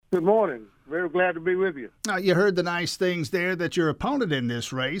Good morning. Very glad to be with you. You heard the nice things there that your opponent in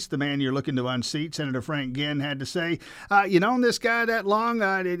this race, the man you're looking to unseat, Senator Frank Ginn, had to say. You known this guy that long,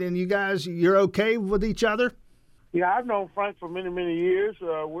 and you guys, you're okay with each other? Yeah, I've known Frank for many, many years.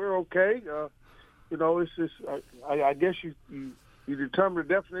 We're okay. It's just, I guess you determine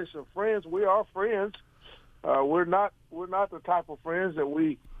the definition of friends. We are friends. We're not the type of friends that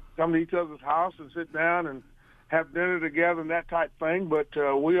we come to each other's house and sit down and have dinner together and that type thing. But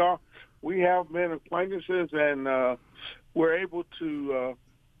we have been acquaintances, and we're able to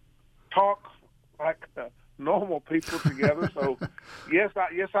talk like normal people together. So, yes,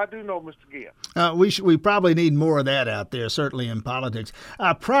 I do know Mr. Ginn. We probably need more of that out there, certainly in politics.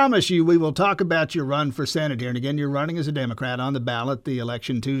 I promise you we will talk about your run for Senate here. And again, you're running as a Democrat on the ballot, the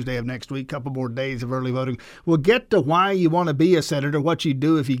election Tuesday of next week, couple more days of early voting. We'll get to why you want to be a senator, what you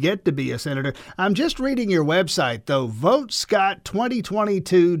do if you get to be a senator. I'm just reading your website, though,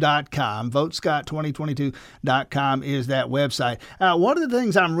 votescott2022.com. Votescott2022.com is that website. One of the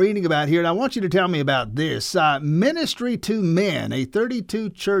things I'm reading about here, and I want you to tell me about this, Ministry to Men, a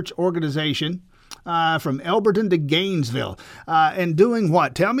 32-church organization from Elberton to Gainesville, and doing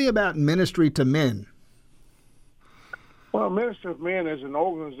what? Tell me about Ministry to Men. Well, Ministry of Men is an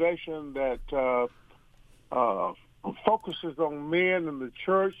organization that focuses on men in the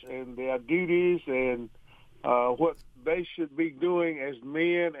church and their duties and what they should be doing as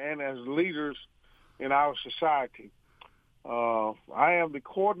men and as leaders in our society. I am the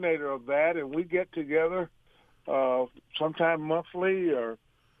coordinator of that, and we get together sometime monthly,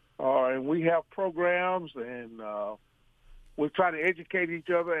 and we have programs, and we try to educate each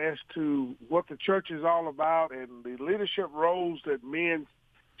other as to what the church is all about and the leadership roles that men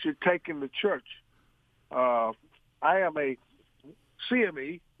should take in the church. I am a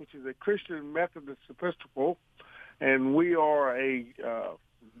CME, which is a Christian Methodist Episcopal, and we are a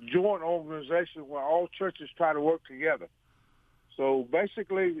joint organization where all churches try to work together. So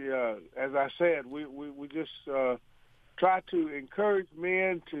basically, as I said, we just try to encourage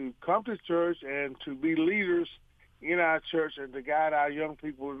men to come to church and to be leaders in our church and to guide our young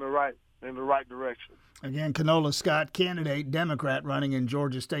people in the right direction. Again, Canola Scott, candidate, Democrat, running in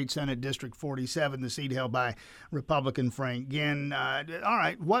Georgia State Senate District 47, the seat held by Republican Frank Ginn. All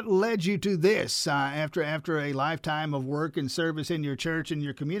right, what led you to this after a lifetime of work and service in your church and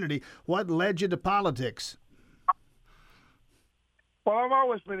your community? What led you to politics? Well, I've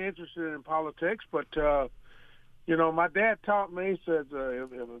always been interested in politics, but, my dad taught me, said,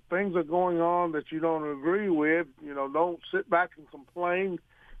 if things are going on that you don't agree with, don't sit back and complain.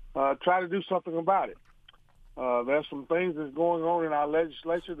 Try to do something about it. There's some things that's going on in our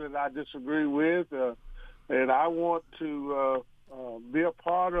legislature that I disagree with, and I want to be a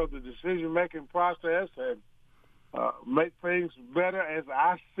part of the decision-making process and make things better as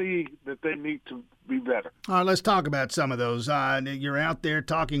I see that they need to be better. All right, let's talk about some of those. You're out there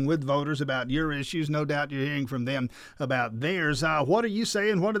talking with voters about your issues. No doubt you're hearing from them about theirs. What are you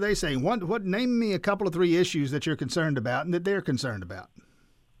saying? What are they saying? What? Name me a couple of three issues that you're concerned about and that they're concerned about.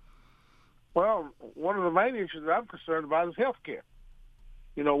 Well, one of the main issues that I'm concerned about is health care.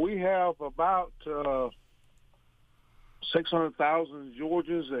 We have about 600,000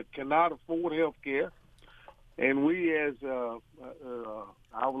 Georgians that cannot afford health care. And we, as our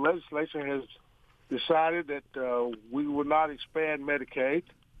legislature has decided that we will not expand Medicaid.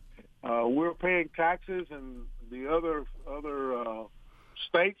 We're paying taxes, and the other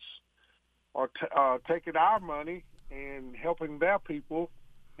states are taking our money and helping their people.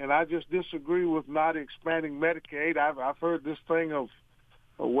 And I just disagree with not expanding Medicaid. I've heard this thing of,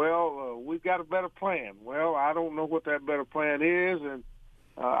 we've got a better plan. Well, I don't know what that better plan is, and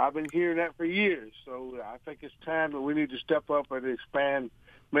I've been hearing that for years. So I think it's time that we need to step up and expand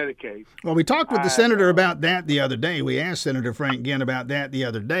Medicaid. Well, we talked with the senator about that the other day. We asked Senator Frank Ginn about that the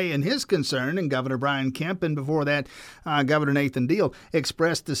other day, and his concern, and Governor Brian Kemp, and before that, Governor Nathan Deal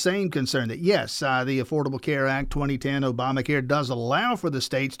expressed the same concern that, yes, the Affordable Care Act 2010, Obamacare, does allow for the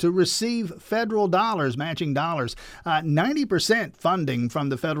states to receive federal dollars, matching dollars, 90% funding from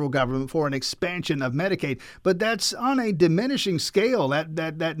the federal government for an expansion of Medicaid. But that's on a diminishing scale. That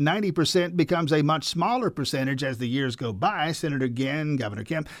 90% becomes a much smaller percentage as the years go by. Senator Ginn, Governor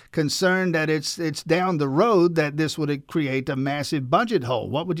Kemp, concerned that it's down the road that this would create a massive budget hole.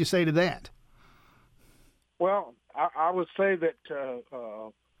 What would you say to that? Well, I would say that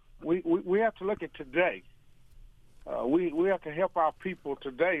we have to look at today. We have to help our people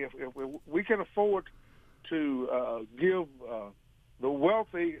today. If we can afford to give the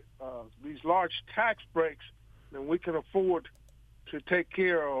wealthy these large tax breaks, then we can afford to take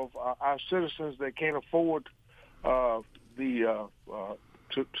care of our citizens that can't afford the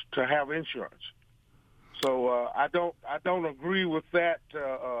to have insurance. So I don't agree with that.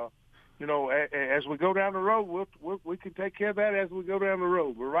 As we go down the road, we can take care of that as we go down the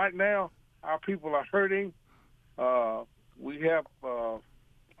road. But right now, our people are hurting. We have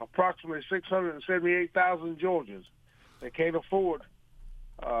approximately 678,000 Georgians that can't afford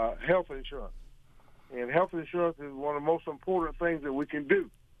health insurance. And health insurance is one of the most important things that we can do.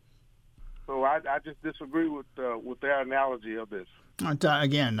 So I just disagree with their analogy of this.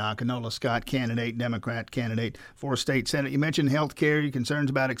 Again, Kanola Scott, Democrat candidate for state senate. You mentioned health care, your concerns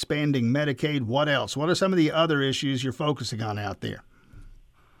about expanding Medicaid. What else? What are some of the other issues you're focusing on out there?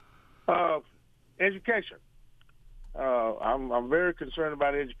 Education. I'm very concerned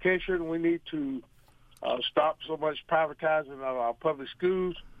about education. We need to stop so much privatizing of our public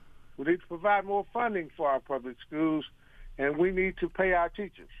schools. We need to provide more funding for our public schools, and we need to pay our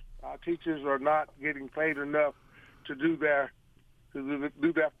teachers. Our teachers are not getting paid enough to do their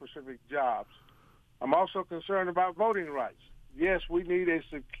specific jobs. I'm also concerned about voting rights. Yes, we need a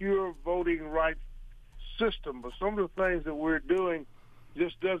secure voting rights system, but some of the things that we're doing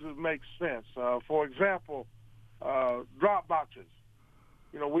just doesn't make sense. For example, drop boxes.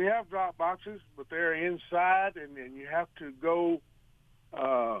 We have drop boxes, but they're inside, and you have to go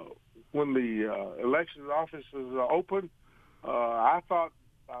when the election offices are open. I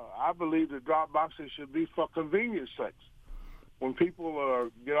believe the drop boxes should be for convenience sakes. When people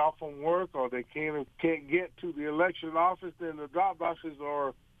get off from work or they can't get to the election office, then the drop boxes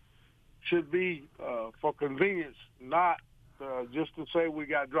should be for convenience, not just to say we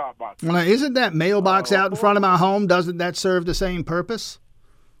got drop boxes. Well, now, isn't that mailbox out in front of my home? Doesn't that serve the same purpose?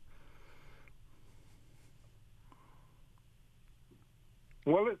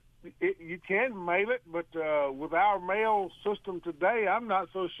 Well, you can mail it, but with our mail system today, I'm not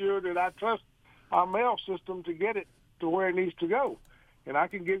so sure that I trust our mail system to get it to where it needs to go. And I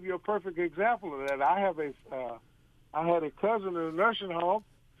can give you a perfect example of that. I had a cousin in a nursing home.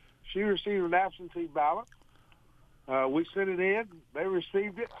 She received an absentee ballot. We sent it in. They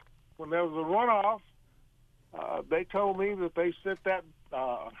received it. When there was a runoff, they told me that they sent that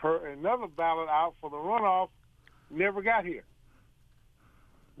another ballot out for the runoff. Never got here.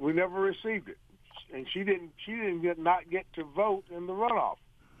 We never received it, and she didn't not get to vote in the runoff.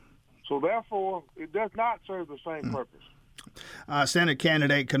 So therefore, it does not serve the same purpose. Senate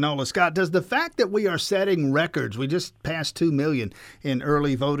candidate Kanola Scott, does the fact that we are setting records, we just passed 2 million in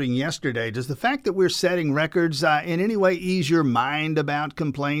early voting yesterday, does the fact that we're setting records in any way ease your mind about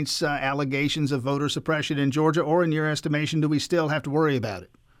complaints, allegations of voter suppression in Georgia, or in your estimation, do we still have to worry about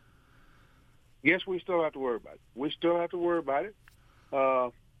it? Yes, we still have to worry about it. We still have to worry about it.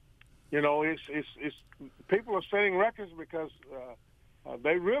 It's people are setting records because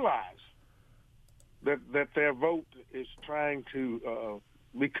they realize that their vote is trying to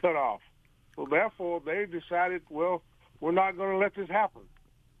be cut off. So therefore, they decided, well, we're not going to let this happen.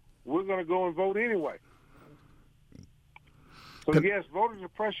 We're going to go and vote anyway. So yes, voter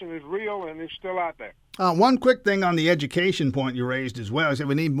suppression is real and it's still out there. One quick thing on the education point you raised as well is that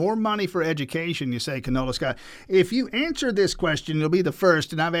we need more money for education, you say, Kanola Scott. If you answer this question, you'll be the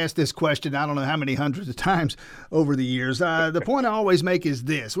first, and I've asked this question I don't know how many hundreds of times over the years. The point I always make is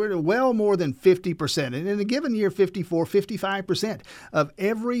this. We're well more than 50%, and in a given year, 54, 55% of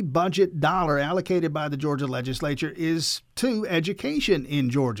every budget dollar allocated by the Georgia legislature is to education in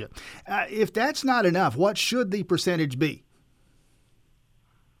Georgia. If that's not enough, what should the percentage be?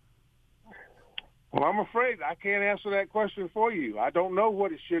 Well, I'm afraid I can't answer that question for you. I don't know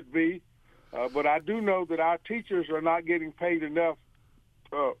what it should be, but I do know that our teachers are not getting paid enough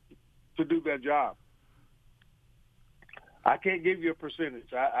to do their job. I can't give you a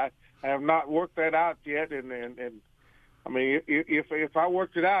percentage. I have not worked that out yet, and I mean, if I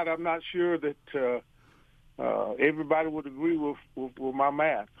worked it out, I'm not sure that everybody would agree with my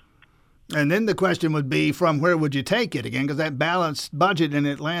math. And then the question would be, from where would you take it again? Because that balanced budget in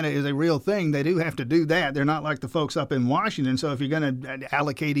Atlanta is a real thing. They do have to do that. They're not like the folks up in Washington. So if you're going to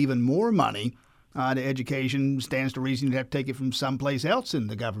allocate even more money to education, stands to reason you'd have to take it from someplace else in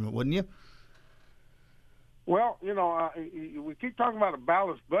the government, wouldn't you? Well, we keep talking about a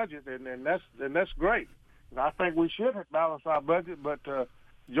balanced budget, and that's great. And I think we should balance our budget, but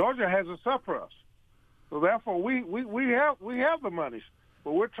Georgia has a surplus, so therefore we have the money.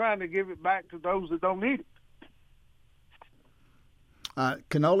 But we're trying to give it back to those that don't need it.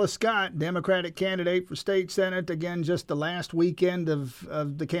 Kanola Scott, Democratic candidate for state senate. Again, just the last weekend of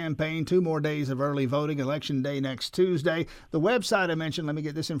the campaign. 2 more days of early voting. Election day next Tuesday. The website I mentioned, let me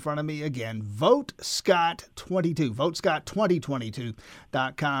get this in front of me again. VoteScott22.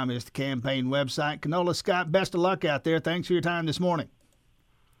 VoteScott2022.com is the campaign website. Kanola Scott, best of luck out there. Thanks for your time this morning.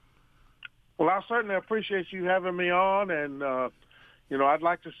 Well, I certainly appreciate you having me on, and I'd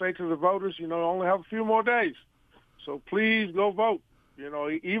like to say to the voters, only have a few more days, so please go vote.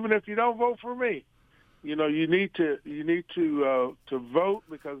 Even if you don't vote for me, you need to vote,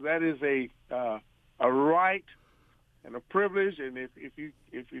 because that is a right and a privilege, and if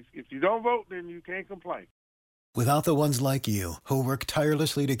you don't vote, then you can't complain. Without the ones like you, who work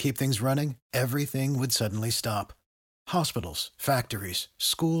tirelessly to keep things running, everything would suddenly stop. Hospitals, factories,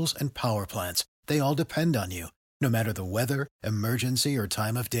 schools, and power plants, they all depend on you. No matter the weather, emergency, or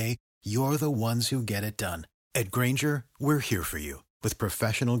time of day, you're the ones who get it done. At Grainger, we're here for you with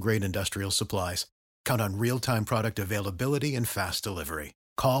professional-grade industrial supplies. Count on real-time product availability and fast delivery.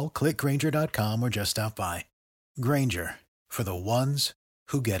 Call, click Grainger.com, or just stop by. Grainger, for the ones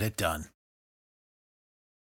who get it done.